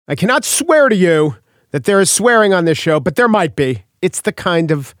I cannot swear to you that there is swearing on this show, but there might be. It's the kind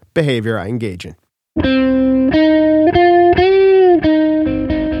of behavior I engage in.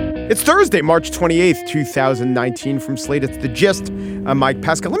 It's Thursday, March 28th, 2019. From Slate, it's The Gist. I'm Mike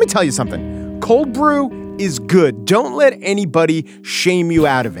Pesca. Let me tell you something. Cold brew is good. Don't let anybody shame you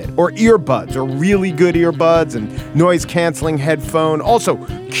out of it. Or earbuds, or really good earbuds and noise-canceling headphone. Also,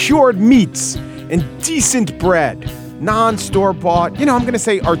 cured meats and decent bread. Non-store-bought, I'm going to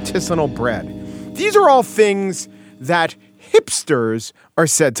say artisanal bread. These are all things that hipsters are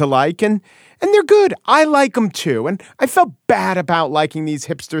said to like, and they're good. I like them too. And I felt bad about liking these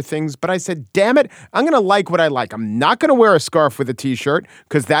hipster things, but I said, damn it, I'm going to like what I like. I'm not going to wear a scarf with a t-shirt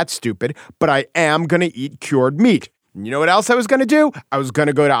because that's stupid, but I am going to eat cured meat. And you know what else I was going to do? I was going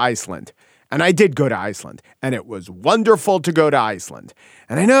to go to Iceland. And I did go to Iceland, and it was wonderful to go to Iceland.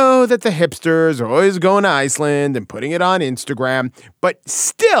 And I know that the hipsters are always going to Iceland and putting it on Instagram, but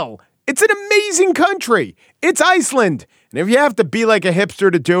still, it's an amazing country. It's Iceland. And if you have to be like a hipster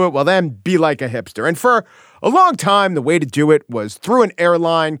to do it, well, then be like a hipster. And for a long time, the way to do it was through an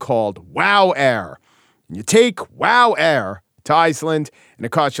airline called WOW Air. And you take WOW Air to Iceland, and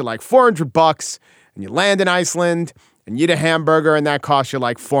it costs you like $400, and you land in Iceland, and you eat a hamburger, and that costs you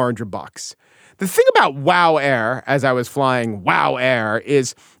like $400. The thing about WOW Air, as I was flying WOW Air,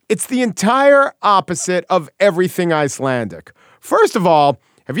 is it's the entire opposite of everything Icelandic. First of all,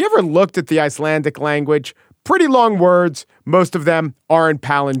 have you ever looked at the Icelandic language? Pretty long words. Most of them aren't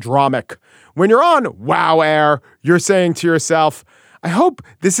palindromic. When you're on WOW Air, you're saying to yourself, I hope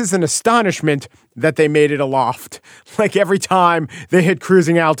this is an astonishment that they made it aloft. Like every time they hit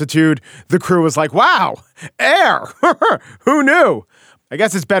cruising altitude, the crew was like, wow, air. Who knew? I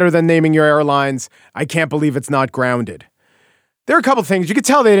guess it's better than naming your airlines. I can't believe it's not grounded. There are a couple things. You could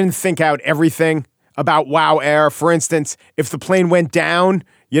tell they didn't think out everything about WOW Air. For instance, if the plane went down,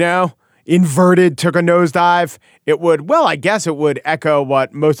 inverted, took a nosedive, I guess it would echo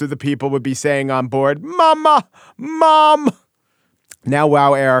what most of the people would be saying on board. Mama, Mom. Now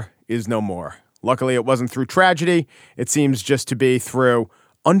WOW Air is no more. Luckily, it wasn't through tragedy. It seems just to be through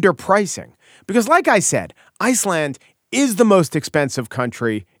underpricing. Because like I said, Iceland is the most expensive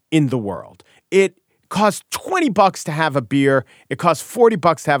country in the world. It costs $20 to have a beer. It costs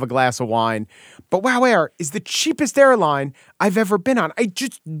 $40 to have a glass of wine. But WOW Air is the cheapest airline I've ever been on. I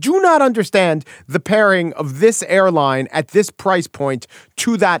just do not understand the pairing of this airline at this price point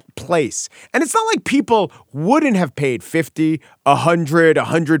to that place. And it's not like people wouldn't have paid $50, $100,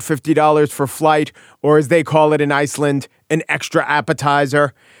 $150 for flight, or as they call it in Iceland, an extra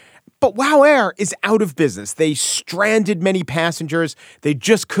appetizer. But WOW Air is out of business. They stranded many passengers. They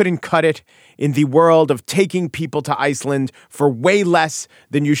just couldn't cut it in the world of taking people to Iceland for way less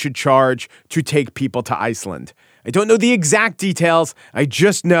than you should charge to take people to Iceland. I don't know the exact details. I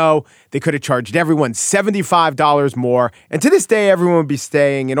just know they could have charged everyone $75 more. And to this day, everyone would be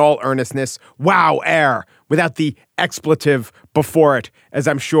staying in all earnestness, WOW Air, without the expletive before it, as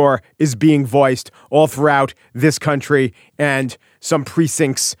I'm sure is being voiced all throughout this country and some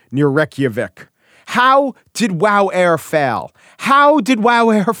precincts near Reykjavik. How did WOW Air fail? How did WOW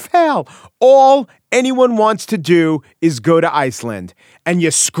Air fail? All anyone wants to do is go to Iceland, and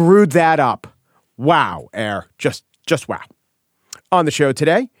you screwed that up. WOW Air, just wow. On the show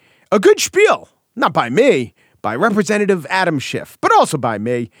today, a good spiel, not by me, by Representative Adam Schiff, but also by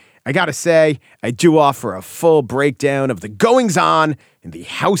me. I gotta say, I do offer a full breakdown of the goings-on in the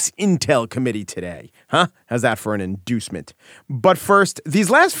House Intel Committee today. Huh? How's that for an inducement? But first,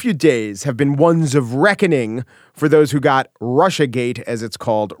 these last few days have been ones of reckoning for those who got Russiagate, as it's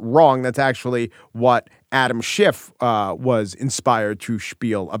called, wrong. That's actually what Adam Schiff was inspired to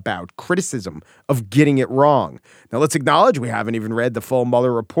spiel about, criticism of getting it wrong. Now, let's acknowledge we haven't even read the full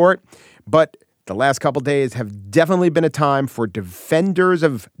Mueller report, but the last couple days have definitely been a time for defenders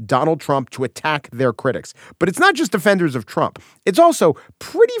of Donald Trump to attack their critics. But it's not just defenders of Trump. It's also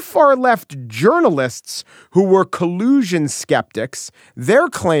pretty far left journalists who were collusion skeptics. They're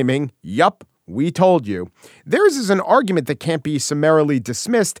claiming, yup, we told you. Theirs is an argument that can't be summarily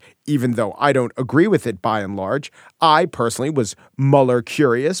dismissed, even though I don't agree with it by and large. I personally was Mueller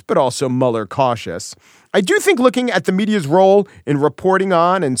curious, but also Mueller cautious. I do think looking at the media's role in reporting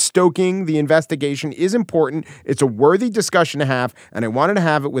on and stoking the investigation is important. It's a worthy discussion to have, and I wanted to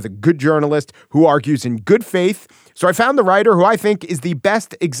have it with a good journalist who argues in good faith. So I found the writer who I think is the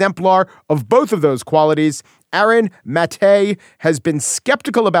best exemplar of both of those qualities. Aaron Maté has been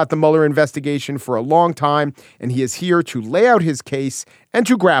skeptical about the Mueller investigation for a long time, and he is here to lay out his case and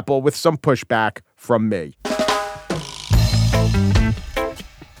to grapple with some pushback from me.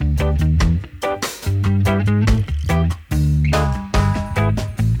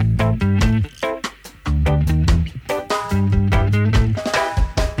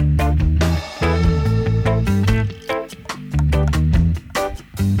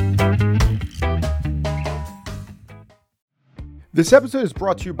 This episode is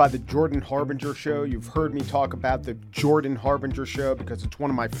brought to you by the Jordan Harbinger Show. You've heard me talk about the Jordan Harbinger Show because it's one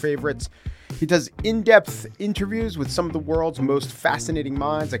of my favorites. He does in-depth interviews with some of the world's most fascinating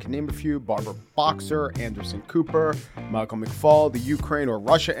minds. I can name a few: Barbara Boxer, Anderson Cooper, Michael McFaul, the Ukraine or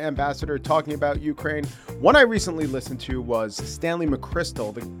Russia ambassador talking about Ukraine. One I recently listened to was Stanley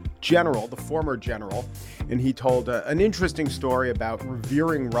McChrystal, the former general, and he told an interesting story about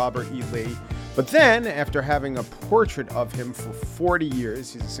revering Robert E. Lee. But then, after having a portrait of him for 40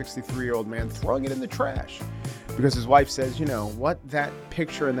 years, he's a 63-year-old man, throwing it in the trash. Because his wife says, you know, what that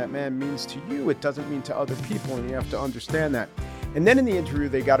picture and that man means to you, it doesn't mean to other people, and you have to understand that. And then in the interview,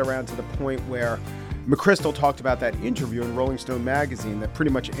 they got around to the point where McChrystal talked about that interview in Rolling Stone magazine that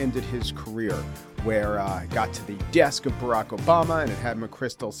pretty much ended his career, where it got to the desk of Barack Obama, and it had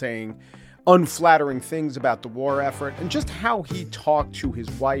McChrystal saying unflattering things about the war effort, and just how he talked to his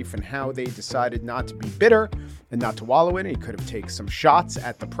wife and how they decided not to be bitter and not to wallow in it. He could have taken some shots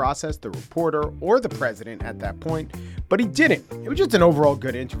at the process, the reporter, or the president at that point, but he didn't. It was just an overall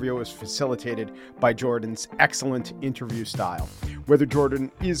good interview. It was facilitated by Jordan's excellent interview style. Whether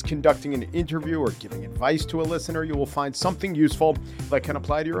Jordan is conducting an interview or giving advice to a listener, you will find something useful that can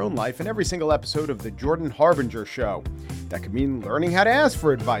apply to your own life in every single episode of the Jordan Harbinger Show. That could mean learning how to ask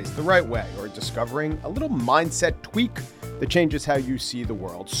for advice the right way, or discovering a little mindset tweak that changes how you see the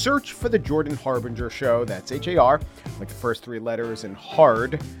world. Search for the Jordan Harbinger Show. That's HAR, like the first three letters, and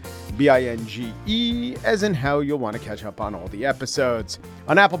hard, BINGE, as in how you'll want to catch up on all the episodes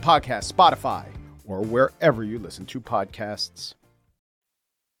on Apple Podcasts, Spotify, or wherever you listen to podcasts.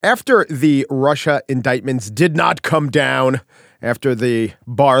 After the Russia indictments did not come down, after the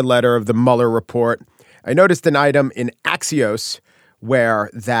Barr letter of the Mueller report, I noticed an item in Axios where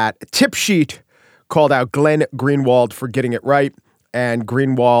that tip sheet called out Glenn Greenwald for getting it right. And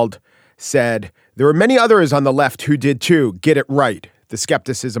Greenwald said, there were many others on the left who did too. Get it right. The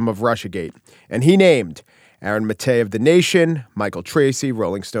skepticism of Russiagate. And he named Aaron Maté of The Nation, Michael Tracy,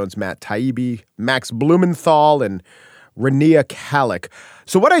 Rolling Stone's Matt Taibbi, Max Blumenthal, and Rania Khalek.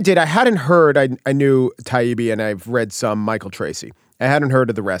 So what I did, I hadn't heard, I knew Taibbi and I've read some Michael Tracy. I hadn't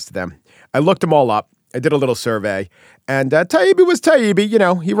heard of the rest of them. I looked them all up. I did a little survey, and Taibbi was Taibbi. You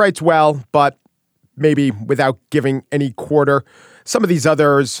know, he writes well, but maybe without giving any quarter. Some of these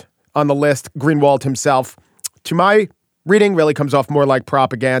others on the list, Greenwald himself, to my reading, really comes off more like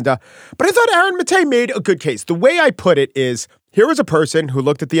propaganda. But I thought Aaron Maté made a good case. The way I put it is, here was a person who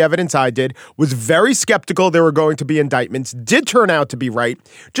looked at the evidence I did, was very skeptical there were going to be indictments, did turn out to be right,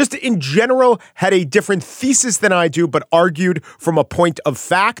 just in general had a different thesis than I do, but argued from a point of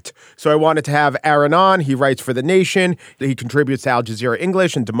fact. So I wanted to have Aaron on. He writes for The Nation. He contributes to Al Jazeera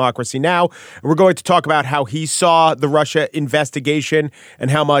English and Democracy Now! And we're going to talk about how he saw the Russia investigation and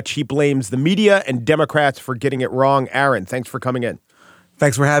how much he blames the media and Democrats for getting it wrong. Aaron, thanks for coming in.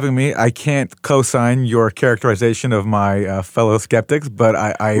 Thanks for having me. I can't co-sign your characterization of my fellow skeptics, but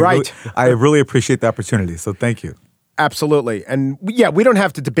I really appreciate the opportunity. So thank you. Absolutely. And yeah, we don't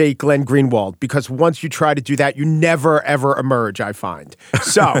have to debate Glenn Greenwald because once you try to do that, you never, ever emerge, I find.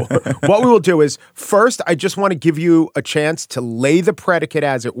 So what we will do is first, I just want to give you a chance to lay the predicate,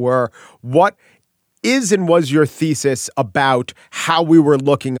 as it were. What is and was your thesis about how we were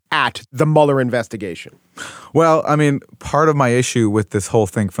looking at the Mueller investigation? Well, I mean, part of my issue with this whole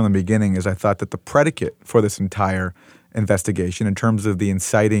thing from the beginning is I thought that the predicate for this entire investigation, in terms of the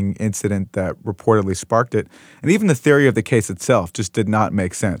inciting incident that reportedly sparked it, and even the theory of the case itself, just did not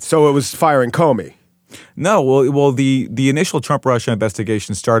make sense. So it was firing Comey. No, well, the initial Trump-Russia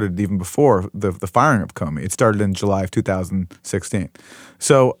investigation started even before the firing of Comey. It started in July of 2016.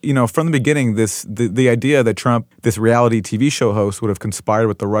 So, you know, from the beginning, the idea that Trump, this reality TV show host, would have conspired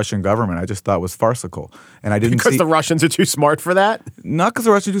with the Russian government, I just thought was farcical. And I didn't because the Russians are too smart for that? Not because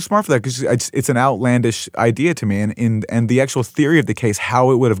the Russians are too smart for that, because it's an outlandish idea to me. And the actual theory of the case,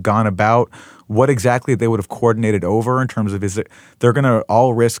 how it would have gone about, what exactly they would have coordinated over in terms of they're going to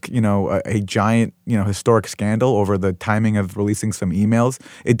all risk, you know, a giant, you know, historic scandal over the timing of releasing some emails.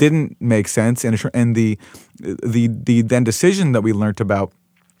 It didn't make sense. And the then decision that we learned about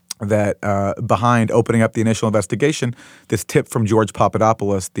that behind opening up the initial investigation, this tip from George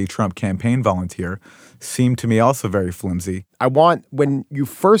Papadopoulos, the Trump campaign volunteer, seemed to me also very flimsy. When you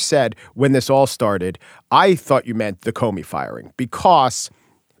first said when this all started, I thought you meant the Comey firing, because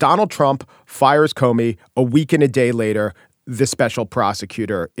Donald Trump fires Comey. A week and a day later, the special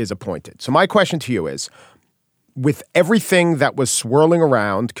prosecutor is appointed. So my question to you is, with everything that was swirling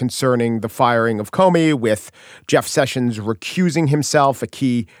around concerning the firing of Comey, with Jeff Sessions recusing himself, a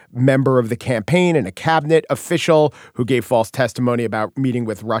key member of the campaign and a cabinet official who gave false testimony about meeting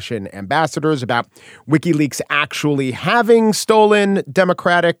with Russian ambassadors, about WikiLeaks actually having stolen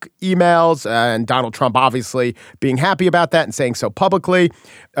Democratic emails, and Donald Trump obviously being happy about that and saying so publicly,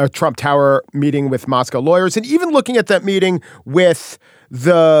 a Trump Tower meeting with Moscow lawyers, and even looking at that meeting with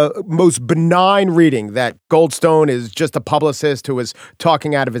the most benign reading that Goldstone is just a publicist who is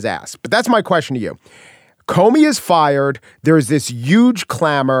talking out of his ass. But that's my question to you. Comey is fired. There is this huge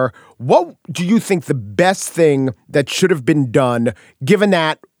clamor. What do you think the best thing that should have been done, given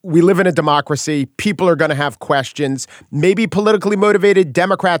that we live in a democracy, people are going to have questions, maybe politically motivated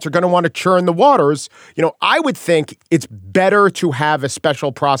Democrats are going to want to churn the waters? You know, I would think it's better to have a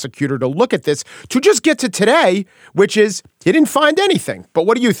special prosecutor to look at this, to just get to today, which is he didn't find anything. But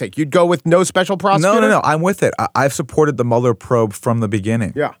what do you think? You'd go with no special prosecutor? No. I'm with it. I've supported the Mueller probe from the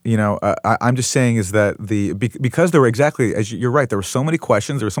beginning. Yeah. You know, I'm just saying is that because there were exactly, as you're right, there were so many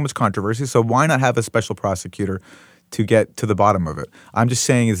questions, there was so much controversy. So why not have a special prosecutor to get to the bottom of it? I'm just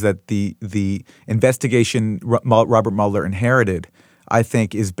saying is that the investigation Robert Mueller inherited, I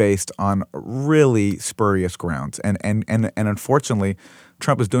think, is based on really spurious grounds. And unfortunately,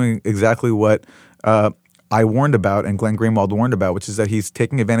 Trump is doing exactly what I warned about and Glenn Greenwald warned about, which is that he's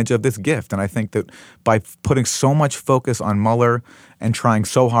taking advantage of this gift. And I think that by putting so much focus on Mueller and trying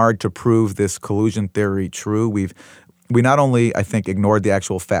so hard to prove this collusion theory true, we not only, I think, ignored the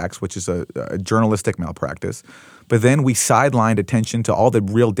actual facts, which is a journalistic malpractice, but then we sidelined attention to all the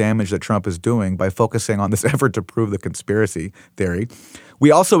real damage that Trump is doing by focusing on this effort to prove the conspiracy theory. We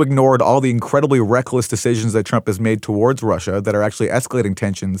also ignored all the incredibly reckless decisions that Trump has made towards Russia that are actually escalating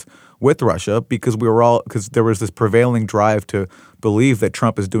tensions with Russia because there was this prevailing drive to believe that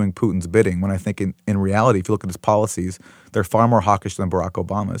Trump is doing Putin's bidding, when I think in reality, if you look at his policies, they're far more hawkish than Barack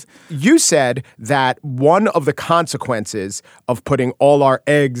Obama's. You said that one of the consequences of putting all our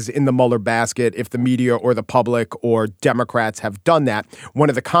eggs in the Mueller basket, if the media or the public or Democrats have done that, one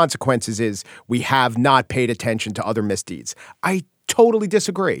of the consequences is we have not paid attention to other misdeeds. I totally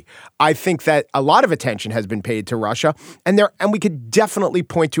disagree. I think that a lot of attention has been paid to Russia, and we could definitely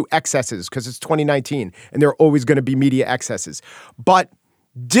point to excesses because it's 2019 and there are always going to be media excesses. But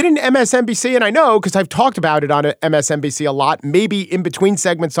didn't MSNBC, and I know because I've talked about it on MSNBC a lot, maybe in between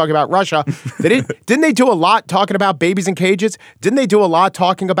segments talking about Russia, didn't they do a lot talking about babies in cages? Didn't they do a lot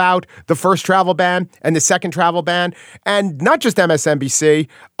talking about the first travel ban and the second travel ban? And not just MSNBC,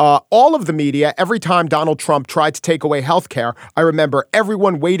 all of the media, every time Donald Trump tried to take away health care, I remember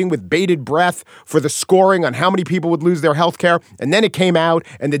everyone waiting with bated breath for the scoring on how many people would lose their health care. And then it came out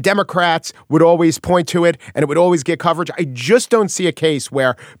and the Democrats would always point to it and it would always get coverage. I just don't see a case where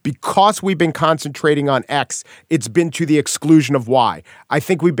because we've been concentrating on X, it's been to the exclusion of Y. I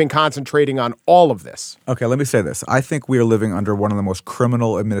think we've been concentrating on all of this. Okay, let me say this. I think we are living under one of the most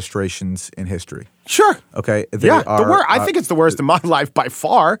criminal administrations in history. Sure. Okay. The worst. I think it's the worst in my life by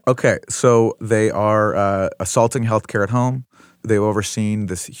far. Okay. So they are assaulting healthcare at home. They've overseen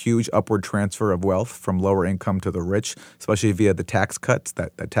this huge upward transfer of wealth from lower income to the rich, especially via the tax cuts,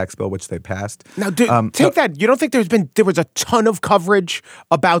 that tax bill which they passed. Now, take that. You don't think there was a ton of coverage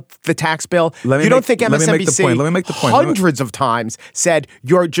about the tax bill? You don't think MSNBC let me make the point. Hundreds of times said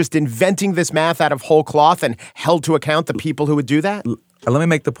you're just inventing this math out of whole cloth and held to account the people who would do that? Let me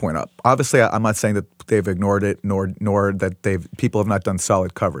make the point up. Obviously, I'm not saying that they've ignored it, nor that people have not done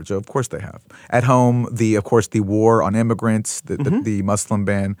solid coverage. Of course, they have. At home, the war on immigrants, the Muslim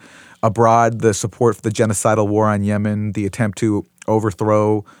ban. Abroad, the support for the genocidal war on Yemen, the attempt to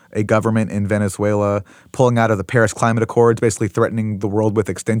overthrow a government in Venezuela, pulling out of the Paris Climate Accords, basically threatening the world with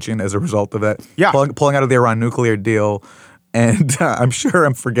extinction as a result of that. Yeah. Pulling out of the Iran nuclear deal. And I'm sure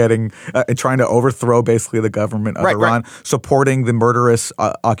I'm forgetting trying to overthrow basically the government of Iran, supporting the murderous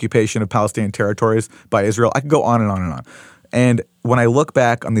occupation of Palestinian territories by Israel. I could go on and on and on. And when I look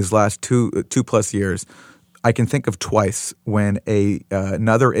back on these last two plus years, I can think of twice when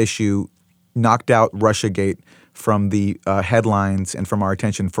another issue knocked out Russiagate from the headlines and from our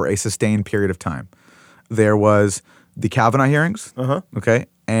attention for a sustained period of time. There was the Kavanaugh hearings, okay?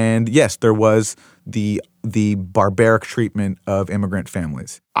 And yes, there was the barbaric treatment of immigrant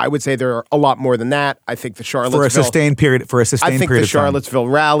families. I would say there are a lot more than that. I think the Charlottesville... For a sustained period of time. I think the Charlottesville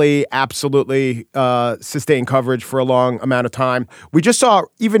rally absolutely sustained coverage for a long amount of time. We just saw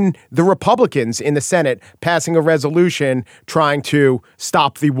even the Republicans in the Senate passing a resolution trying to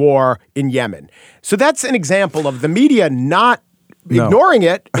stop the war in Yemen. So that's an example of the media not ignoring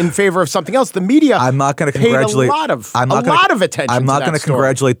it in favor of something else. The media I'm not going to congratulate a lot of attention. I'm not going to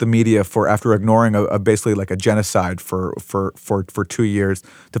congratulate the media for after ignoring a basically like a genocide for 2 years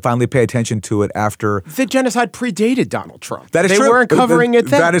to finally pay attention to it after the genocide predated Donald Trump. That is they true. They weren't covering it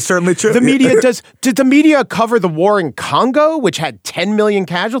then. That is certainly true. The media did the media cover the war in Congo, which had 10 million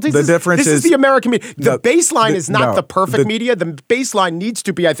casualties? The difference is the American media. The baseline is not the perfect media. The baseline needs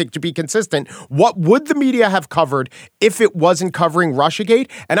to be, I think, to be consistent. What would the media have covered if it wasn't covering Russiagate?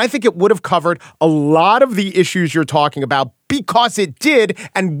 And I think it would have covered a lot of the issues you're talking about because it did,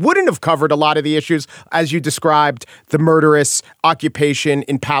 and wouldn't have covered a lot of the issues, as you described, the murderous occupation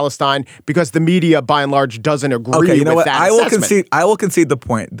in Palestine, because the media, by and large, doesn't agree with that assessment. I will concede the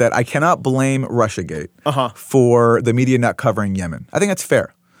point that I cannot blame Russiagate for the media not covering Yemen. I think that's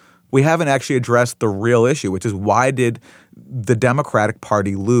fair. We haven't actually addressed the real issue, which is why did the Democratic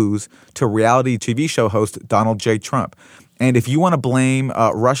Party lose to reality TV show host Donald J. Trump? And if you want to blame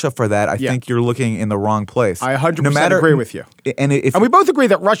Russia for that, I think you're looking in the wrong place. I 100% agree with you. And we both agree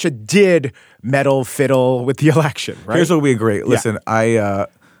that Russia did fiddle with the election, right? Here's what we agree. Listen, I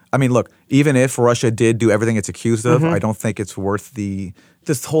mean, look, even if Russia did do everything it's accused of, I don't think it's worth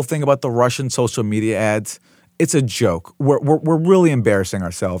this whole thing about the Russian social media ads. It's a joke. We're really embarrassing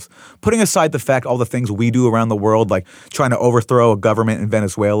ourselves. Putting aside the fact all the things we do around the world, like trying to overthrow a government in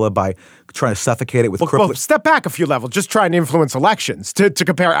Venezuela by trying to suffocate it with well, step back a few levels. Just trying to influence elections to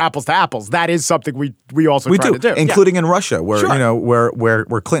compare apples to apples. That is something we also try to do, including in Russia, where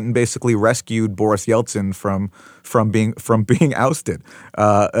where Clinton basically rescued Boris Yeltsin from being ousted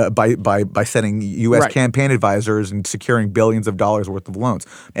by sending U.S. campaign advisors and securing billions of dollars worth of loans.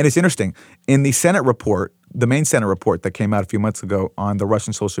 And it's interesting in the Senate report. The main Senate report that came out a few months ago on the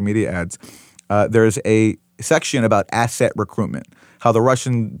Russian social media ads, there's a section about asset recruitment, how the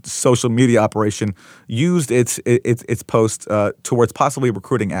Russian social media operation used its posts towards possibly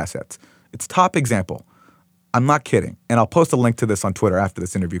recruiting assets. Its top example, I'm not kidding, and I'll post a link to this on Twitter after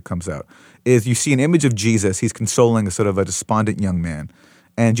this interview comes out, is you see an image of Jesus. He's consoling a sort of a despondent young man.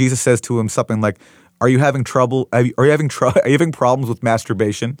 And Jesus says to him something like, are you having trouble? Are you having problems with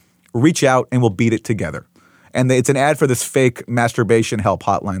masturbation? Reach out and we'll beat it together. And it's an ad for this fake masturbation help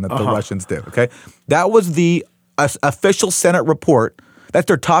hotline that the Russians did, okay? That was the official Senate report. That's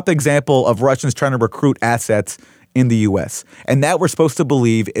their top example of Russians trying to recruit assets in the U.S. And that we're supposed to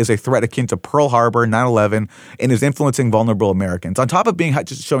believe is a threat akin to Pearl Harbor, 9/11, and is influencing vulnerable Americans. On top of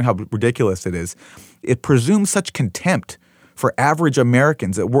just showing how ridiculous it is, it presumes such contempt for average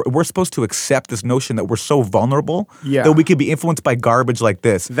Americans that we're supposed to accept this notion that we're so vulnerable that we could be influenced by garbage like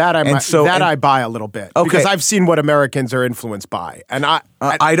this. I buy a little bit because I've seen what Americans are influenced by, and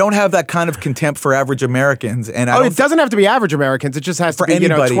I don't have that kind of contempt for average Americans. And it doesn't have to be average Americans. It just has to be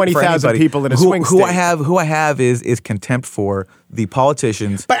 20,000 people in a swing state. Who I have is contempt for the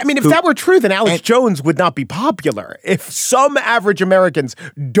politicians. But I mean, if that were true, then Alex Jones would not be popular. If some average Americans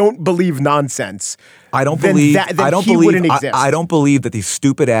don't believe nonsense, I don't believe that these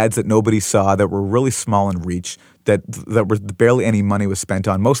stupid ads that nobody saw, that were really small in reach, that were barely any money was spent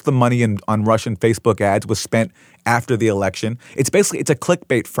on. Most of the money on Russian Facebook ads was spent after the election. It's a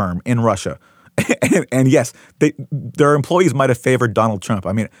clickbait firm in Russia. and yes, their employees might have favored Donald Trump.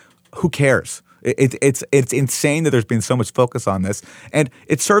 I mean, who cares? It's insane that there's been so much focus on this, and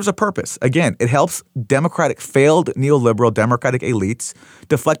it serves a purpose. Again, it helps failed neoliberal Democratic elites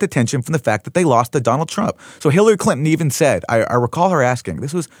deflect attention from the fact that they lost to Donald Trump. So Hillary Clinton even said, I recall her asking,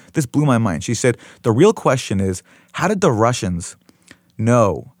 this blew my mind. She said, the real question is, how did the Russians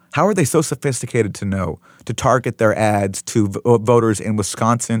know? How are they so sophisticated to target their ads to voters in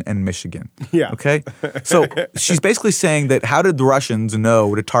Wisconsin and Michigan? Yeah. Okay? So she's basically saying that how did the Russians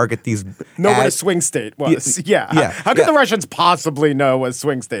know to target these what a swing state was. Yeah. How could the Russians possibly know what a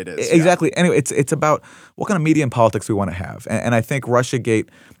swing state is? Exactly. Yeah. Anyway, it's about what kind of media and politics we want to have. And I think Russiagate,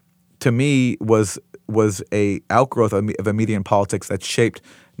 to me, was a outgrowth of a media and politics that's shaped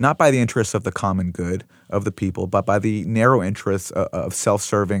not by the interests of the common good of the people, but by the narrow interests of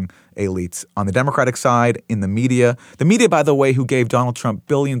self-serving elites on the Democratic side, in the media. The media, by the way, who gave Donald Trump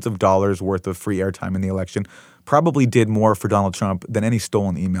billions of dollars worth of free airtime in the election, probably did more for Donald Trump than any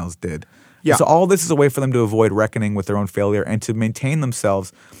stolen emails did. Yeah. So all this is a way for them to avoid reckoning with their own failure and to maintain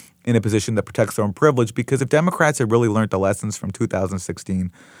themselves in a position that protects their own privilege, because if Democrats had really learned the lessons from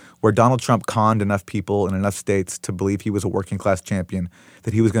 2016, where Donald Trump conned enough people in enough states to believe he was a working class champion,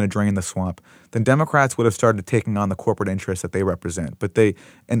 that he was going to drain the swamp, then Democrats would have started taking on the corporate interests that they represent. But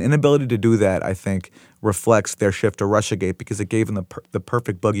an inability to do that, I think, reflects their shift to Russiagate because it gave them the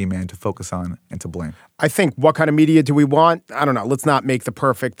perfect boogeyman to focus on and to blame. I think what kind of media do we want? I don't know. Let's not make the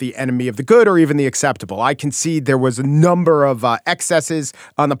perfect the enemy of the good or even the acceptable. I concede there was a number of excesses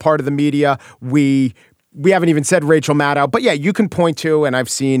on the part of the media. We haven't even said Rachel Maddow, but yeah, you can point to, and I've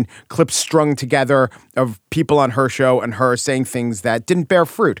seen clips strung together of people on her show and her saying things that didn't bear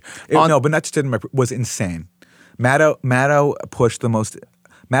fruit. No, but not just was insane. Maddow pushed the most.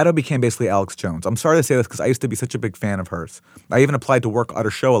 Maddow became basically Alex Jones. I'm sorry to say this because I used to be such a big fan of hers. I even applied to work at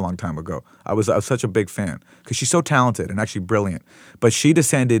her show a long time ago. I was such a big fan because she's so talented and actually brilliant. But she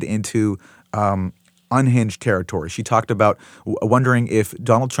descended into unhinged territory. She talked about wondering if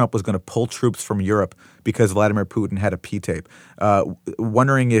Donald Trump was going to pull troops from Europe because Vladimir Putin had a P-tape.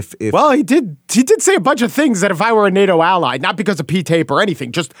 Wondering if well, he did say a bunch of things that if I were a NATO ally, not because of P-tape or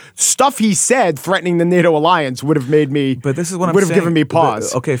anything, just stuff he said threatening the NATO alliance would have made me. But this is what I'm would saying. have given me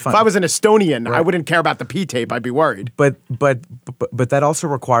pause. Okay, fine. If I was an Estonian, right. I wouldn't care about the P-tape. I'd be worried. But that also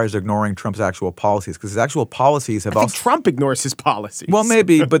requires ignoring Trump's actual policies because his actual policies have also. Trump ignores his policies. Well,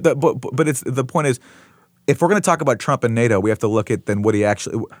 maybe, but the point is. If we're going to talk about Trump and NATO, we have to look at then what he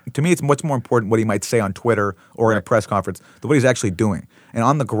actually – to me, it's much more important what he might say on Twitter or in a press conference than what he's actually doing. And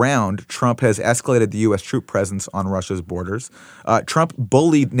on the ground, Trump has escalated the U.S. troop presence on Russia's borders. Trump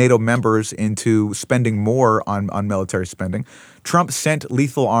bullied NATO members into spending more on military spending. Trump sent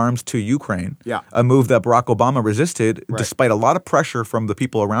lethal arms to Ukraine, a move that Barack Obama resisted despite a lot of pressure from the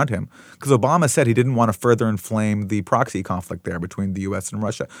people around him because Obama said he didn't want to further inflame the proxy conflict there between the U.S. and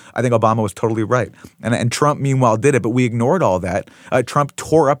Russia. I think Obama was totally right. And Trump, meanwhile, did it, but we ignored all that. Trump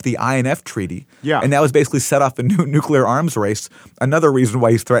tore up the INF treaty, and that was basically set off a new nuclear arms race, another reason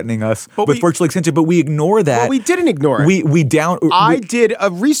why he's threatening us with virtual extinction. But we ignore that. Well, we didn't ignore it. I did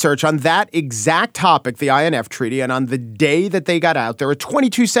a research on that exact topic, the INF treaty, and on the day that they got out, there were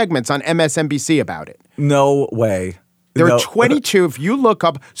 22 segments on MSNBC about it. No way. There are 22. If you look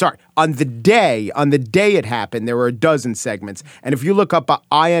up, on the day it happened, there were a dozen segments. And if you look up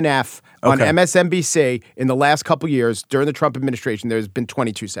INF on MSNBC in the last couple of years during the Trump administration, there's been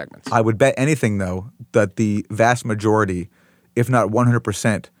 22 segments. I would bet anything, though, that the vast majority, if not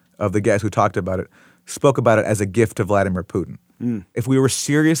 100% of the guys who talked about it, spoke about it as a gift to Vladimir Putin. If we were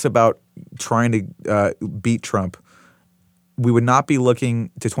serious about trying to beat Trump, we would not be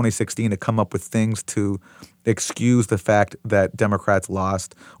looking to 2016 to come up with things to excuse the fact that Democrats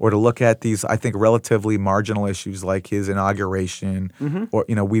lost or to look at these, I think, relatively marginal issues like his inauguration. Or,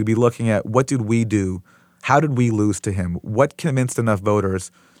 we'd be looking at what did we do? How did we lose to him? What convinced enough voters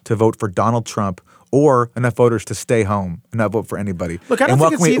to vote for Donald Trump or enough voters to stay home and not vote for anybody? Look, I don't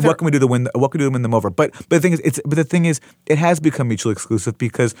think it's either. What can we do to win? What can we do to win them over? But the thing is, it has become mutually exclusive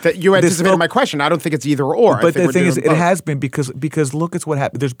because you anticipated my question. I don't think it's either or. But the thing is, it has been because look at what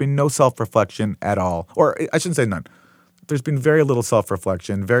happened. There's been no self-reflection at all, or I shouldn't say none. There's been very little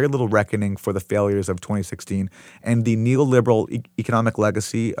self-reflection, very little reckoning for the failures of 2016 and the neoliberal economic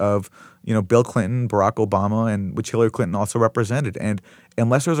legacy of Bill Clinton, Barack Obama, and which Hillary Clinton also represented. And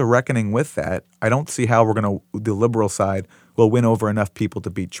unless there's a reckoning with that, I don't see how the liberal side will win over enough people to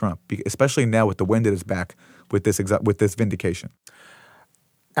beat Trump, especially now with the wind at his back with this vindication.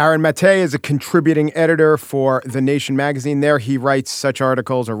 Aaron Maté is a contributing editor for The Nation magazine. There he wrote such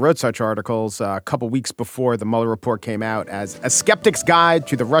articles a couple weeks before the Mueller report came out as A Skeptic's Guide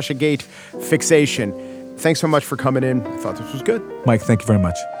to the Russiagate Fixation. Thanks so much for coming in. I thought this was good. Mike, thank you very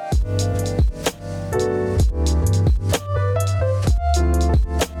much.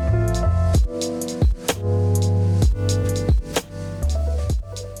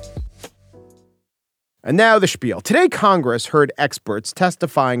 And now the spiel. Today, Congress heard experts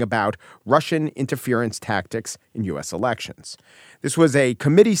testifying about Russian interference tactics in U.S. elections. This was a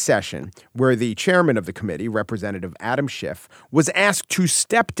committee session where the chairman of the committee, Representative Adam Schiff, was asked to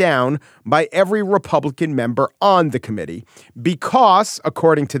step down by every Republican member on the committee because,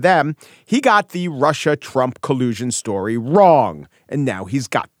 according to them, he got the Russia-Trump collusion story wrong, and now he's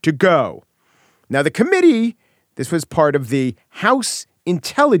got to go. Now, the committee, this was part of the House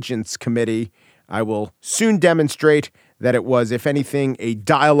Intelligence Committee. I will soon demonstrate that it was, if anything, a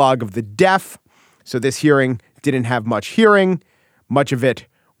dialogue of the deaf. So this hearing didn't have much hearing. Much of it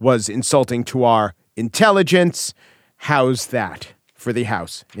was insulting to our intelligence. How's that for the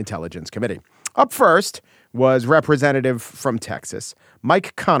House Intelligence Committee? Up first was Representative from Texas,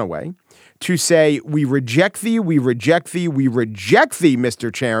 Mike Conaway, to say, we reject thee,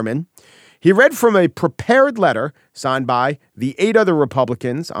 Mr. Chairman. He read from a prepared letter signed by the 8 other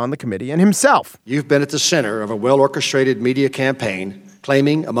Republicans on the committee and himself. You've been at the center of a well-orchestrated media campaign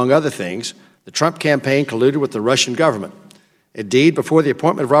claiming, among other things, the Trump campaign colluded with the Russian government. Indeed, before the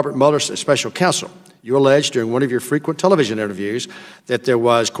appointment of Robert Mueller as special counsel, you alleged during one of your frequent television interviews that there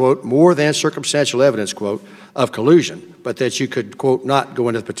was, quote, more than circumstantial evidence, quote, of collusion, but that you could, quote, not go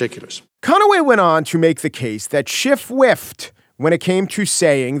into the particulars. Conaway went on to make the case that Schiff whiffed when it came to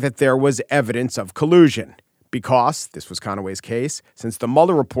saying that there was evidence of collusion. Because, this was Conaway's case, since the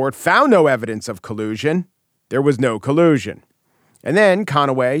Mueller report found no evidence of collusion, there was no collusion. And then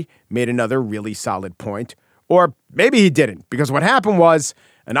Conaway made another really solid point. Or maybe he didn't, because what happened was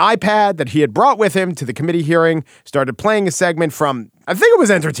an iPad that he had brought with him to the committee hearing started playing a segment from, I think it was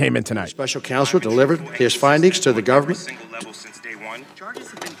Entertainment Tonight. Special counsel delivered his findings to the government.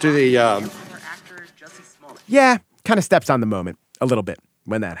 Yeah, kind of steps on the moment a little bit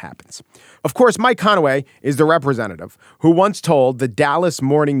when that happens. Of course, Mike Conaway is the representative who once told the Dallas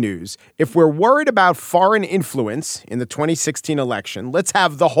Morning News, if we're worried about foreign influence in the 2016 election, let's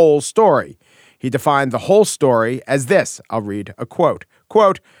have the whole story. He defined the whole story as this. I'll read a quote.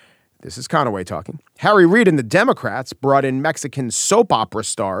 Quote, this is Conaway talking. Harry Reid and the Democrats brought in Mexican soap opera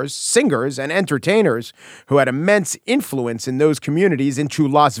stars, singers, and entertainers who had immense influence in those communities into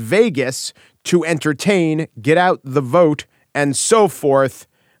Las Vegas to entertain, get out the vote, and so forth.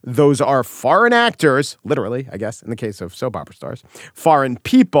 Those are foreign actors, literally, I guess, in the case of soap opera stars, foreign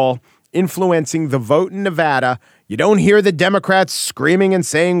people influencing the vote in Nevada. You don't hear the Democrats screaming and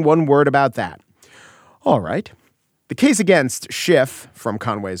saying one word about that. All right. The case against Schiff, from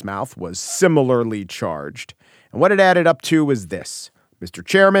Conaway's mouth, was similarly charged. And what it added up to was this. Mr.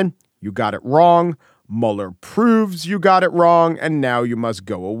 Chairman, you got it wrong. Mueller proves you got it wrong, and now you must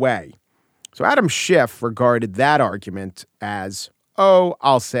go away. So Adam Schiff regarded that argument as,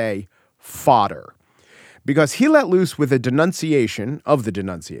 I'll say, fodder. Because he let loose with a denunciation of the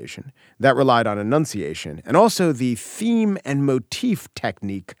denunciation that relied on enunciation and also the theme and motif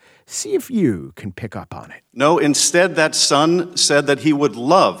technique. See if you can pick up on it. No, instead, that son said that he would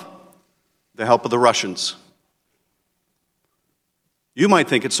love the help of the Russians. You might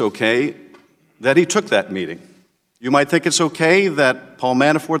think it's okay that he took that meeting. You might think it's okay that Paul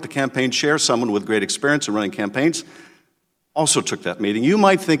Manafort, the campaign chair, someone with great experience in running campaigns, also took that meeting. You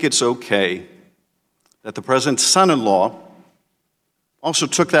might think it's okay that the president's son-in-law also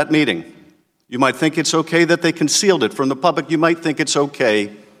took that meeting. You might think it's okay that they concealed it from the public. You might think it's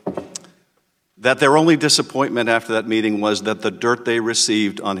okay that their only disappointment after that meeting was that the dirt they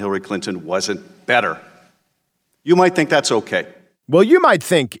received on Hillary Clinton wasn't better. You might think that's okay. Well, you might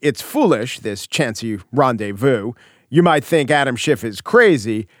think it's foolish, this chancy rendezvous. You might think Adam Schiff is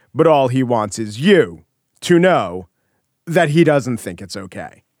crazy, but all he wants is you to know that he doesn't think it's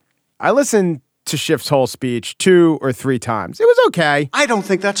okay. I listened to Schiff's whole speech 2 or 3 times. It was okay. I don't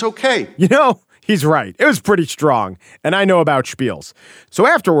think that's okay. You know, he's right. It was pretty strong, and I know about spiels. So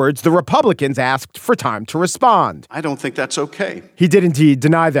afterwards, the Republicans asked for time to respond. I don't think that's okay. He did indeed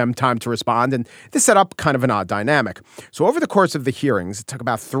deny them time to respond, and this set up kind of an odd dynamic. So over the course of the hearings, it took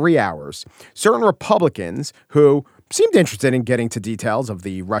about 3 hours, certain Republicans who seemed interested in getting to details of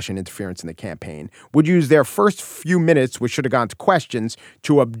the Russian interference in the campaign would use their first few minutes, which should have gone to questions,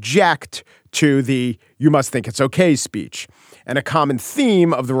 to object to the "you must think it's okay" speech. And a common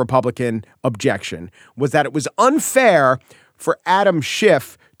theme of the Republican objection was that it was unfair for Adam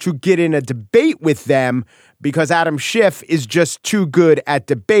Schiff to get in a debate with them because Adam Schiff is just too good at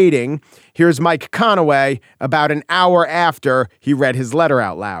debating. Here's Mike Conaway about an hour after he read his letter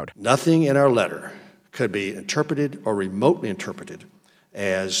out loud. Nothing in our letter could be interpreted or remotely interpreted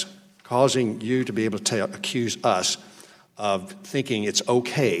as causing you to be able to accuse us of thinking it's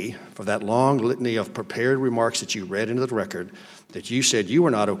okay for that long litany of prepared remarks that you read into the record that you said you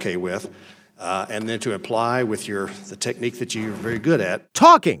were not okay with, and then to apply with the technique that you're very good at.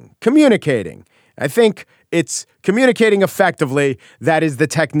 Talking, communicating. I think it's communicating effectively. That is the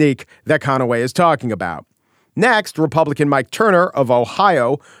technique that Conaway is talking about. Next, Republican Mike Turner of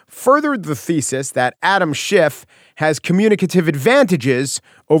Ohio furthered the thesis that Adam Schiff has communicative advantages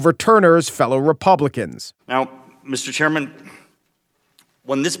over Turner's fellow Republicans. Now, Mr. Chairman,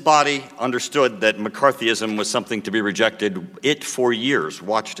 when this body understood that McCarthyism was something to be rejected, it for years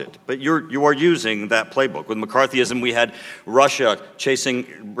watched it. But you are using that playbook. With McCarthyism, we had Russia chasing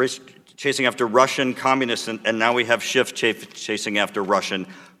after Russian communists, and now we have Schiff chasing after Russian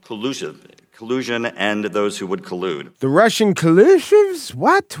collusion and those who would collude. The Russian collusives?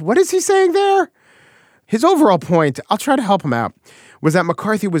 What? What is he saying there? His overall point, I'll try to help him out, was that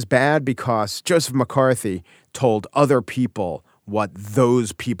McCarthy was bad because Joseph McCarthy told other people what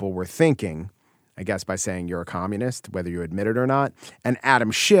those people were thinking, I guess by saying you're a communist, whether you admit it or not. And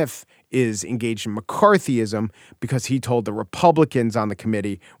Adam Schiff is engaged in McCarthyism because he told the Republicans on the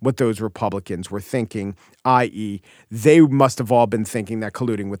committee what those Republicans were thinking, i.e., they must have all been thinking that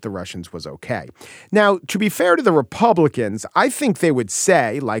colluding with the Russians was okay. Now, to be fair to the Republicans, I think they would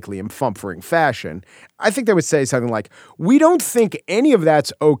say, likely in fumfering fashion, I think they would say something like, we don't think any of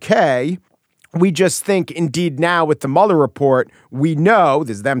that's okay. We just think, indeed, now with the Mueller report, we know,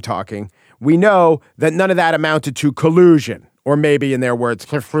 this is them talking, we know that none of that amounted to collusion, or maybe in their words,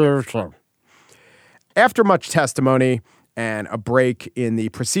 after much testimony and a break in the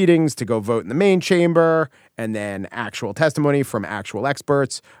proceedings to go vote in the main chamber, and then actual testimony from actual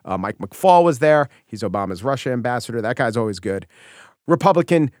experts. Mike McFaul was there. He's Obama's Russia ambassador. That guy's always good.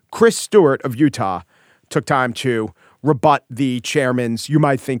 Republican Chris Stewart of Utah took time to rebut the chairman's "you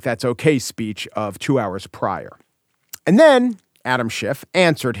might think that's okay" speech of 2 hours prior. And then Adam Schiff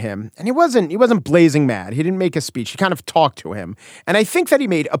answered him, and he wasn't blazing mad. He didn't make a speech. He kind of talked to him. And I think that he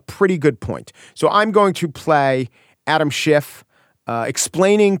made a pretty good point. So I'm going to play Adam Schiff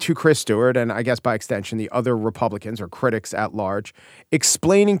explaining to Chris Stewart, and I guess by extension the other Republicans or critics at large,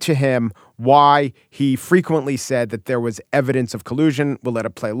 explaining to him why he frequently said that there was evidence of collusion. We'll let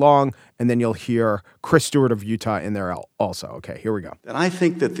it play long, and then you'll hear Chris Stewart of Utah in there also. Okay, here we go. And I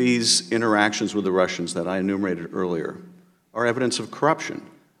think that these interactions with the Russians that I enumerated earlier are evidence of corruption.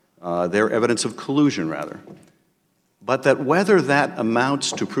 They're evidence of collusion, rather. But that whether that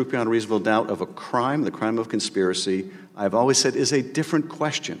amounts to proof beyond reasonable doubt of a crime, the crime of conspiracy, I've always said is a different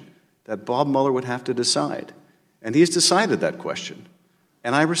question that Bob Mueller would have to decide. And he's decided that question.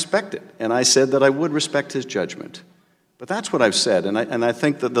 And I respect it. And I said that I would respect his judgment. But that's what I've said. And I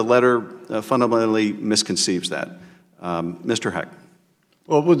think that the letter fundamentally misconceives that. Mr. Heck.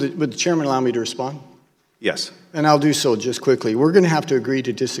 Well, would the chairman allow me to respond? Yes. And I'll do so just quickly. We're going to have to agree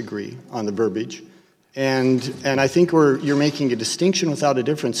to disagree on the verbiage. And I think you're making a distinction without a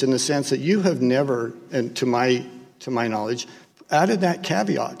difference in the sense that you have never, and to my knowledge, added that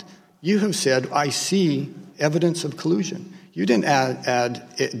caveat. You have said, I see evidence of collusion. You didn't add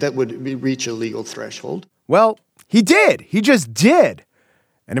that would reach a legal threshold. Well, he did. He just did.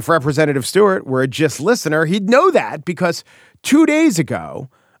 And if Representative Stewart were a GIST listener, he'd know that because 2 days ago,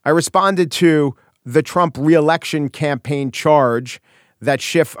 I responded to the Trump reelection campaign charge that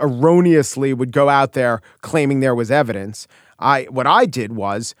Schiff erroneously would go out there claiming there was evidence. What I did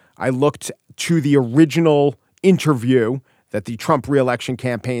was I looked to the original interview that the Trump reelection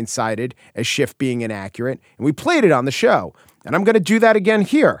campaign cited as Schiff being inaccurate, and we played it on the show. And I'm going to do that again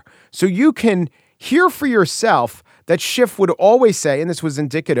here. So you can hear for yourself that Schiff would always say, and this was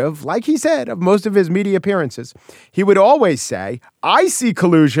indicative, like he said, of most of his media appearances, he would always say, I see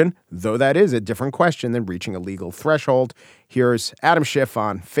collusion, though that is a different question than reaching a legal threshold. Here's Adam Schiff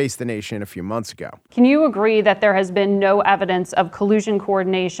on Face the Nation a few months ago. Can you agree that there has been no evidence of collusion,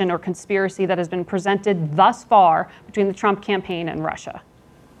 coordination, or conspiracy that has been presented thus far between the Trump campaign and Russia?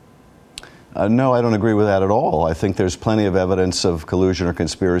 No, I don't agree with that at all. I think there's plenty of evidence of collusion or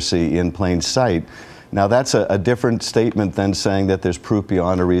conspiracy in plain sight. Now, that's a different statement than saying that there's proof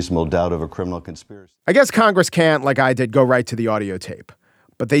beyond a reasonable doubt of a criminal conspiracy. I guess Congress can't, like I did, go right to the audio tape.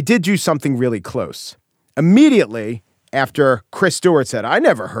 But they did do something really close. Immediately after Chris Stewart said, I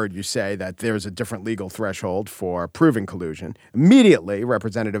never heard you say that there's a different legal threshold for proving collusion, immediately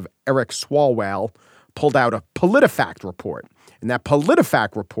Representative Eric Swalwell pulled out a PolitiFact report. And that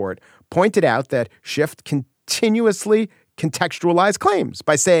PolitiFact report pointed out that Schiff continuously contextualized claims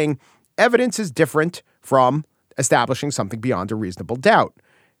by saying evidence is different from establishing something beyond a reasonable doubt.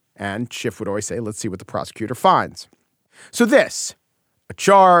 And Schiff would always say, let's see what the prosecutor finds. So this, a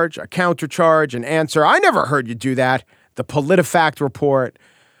charge, a countercharge, an answer. I never heard you do that. The PolitiFact report.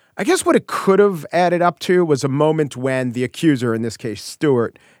 I guess what it could have added up to was a moment when the accuser, in this case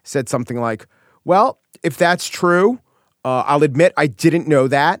Stewart, said something like, well, if that's true, I'll admit I didn't know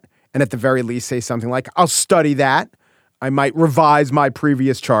that. And at the very least say something like, I'll study that. I might revise my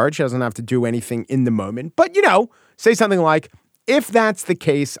previous charge. He doesn't have to do anything in the moment. But, say something like, if that's the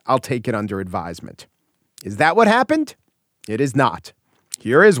case, I'll take it under advisement. Is that what happened? It is not.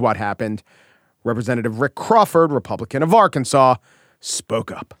 Here is what happened. Representative Rick Crawford, Republican of Arkansas,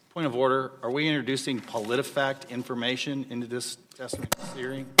 spoke up. Point of order. Are we introducing PolitiFact information into this testimony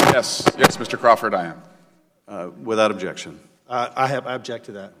hearing? Yes, Mr. Crawford, I am. Without objection. I object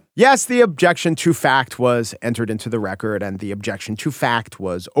to that. Yes, the objection to fact was entered into the record, and the objection to fact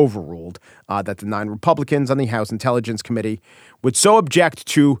was overruled, that the 9 Republicans on the House Intelligence Committee would so object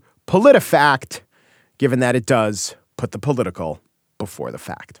to PolitiFact, given that it does put the political before the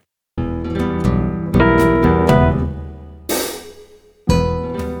fact.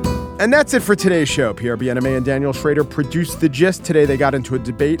 And that's it for today's show. Pierre Bien-Aimé and Daniel Schrader produced The Gist. Today they got into a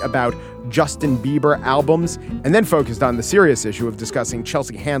debate about Justin Bieber albums and then focused on the serious issue of discussing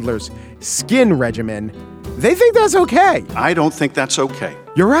Chelsea Handler's skin regimen. They think that's okay. I don't think that's okay.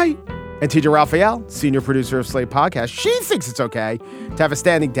 You're right. And TJ Raphael, senior producer of Slate Podcast, she thinks it's okay to have a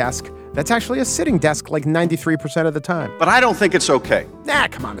standing desk that's actually a sitting desk like 93% of the time. But I don't think it's okay. Nah,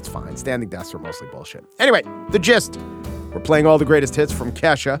 come on, it's fine. Standing desks are mostly bullshit. Anyway, The Gist. We're playing all the greatest hits from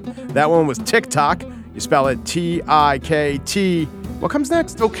Kesha. That one was TikTok. You spell it T-I-K-T. What comes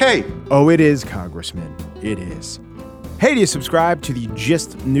next? Okay. Oh, it is, Congressman. It is. Hey, do you subscribe to the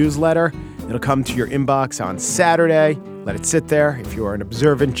Gist newsletter? It'll come to your inbox on Saturday. Let it sit there if you are an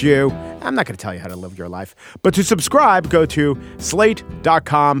observant Jew. I'm not going to tell you how to live your life. But to subscribe, go to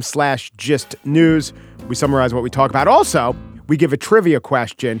slate.com/gistnews. We summarize what we talk about. Also, we give a trivia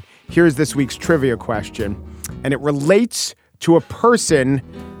question. Here's this week's trivia question. And it relates to a person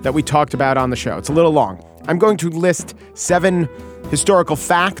that we talked about on the show. It's a little long. I'm going to list 7 historical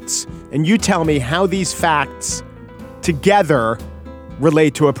facts, and you tell me how these facts together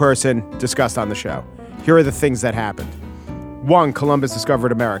relate to a person discussed on the show. Here are the things that happened. 1, Columbus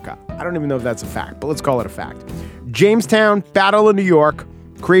discovered America. I don't even know if that's a fact, but let's call it a fact. Jamestown, Battle of New York,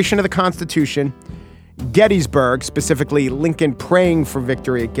 creation of the Constitution, Gettysburg, specifically Lincoln praying for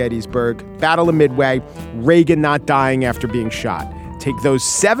victory at Gettysburg, Battle of Midway, Reagan not dying after being shot. Take those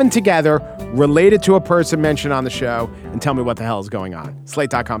 7 together, related to a person mentioned on the show, and tell me what the hell is going on.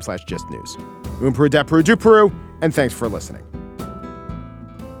 Slate.com/gistnews. Un Peru, de Peru, du Peru, and thanks for listening.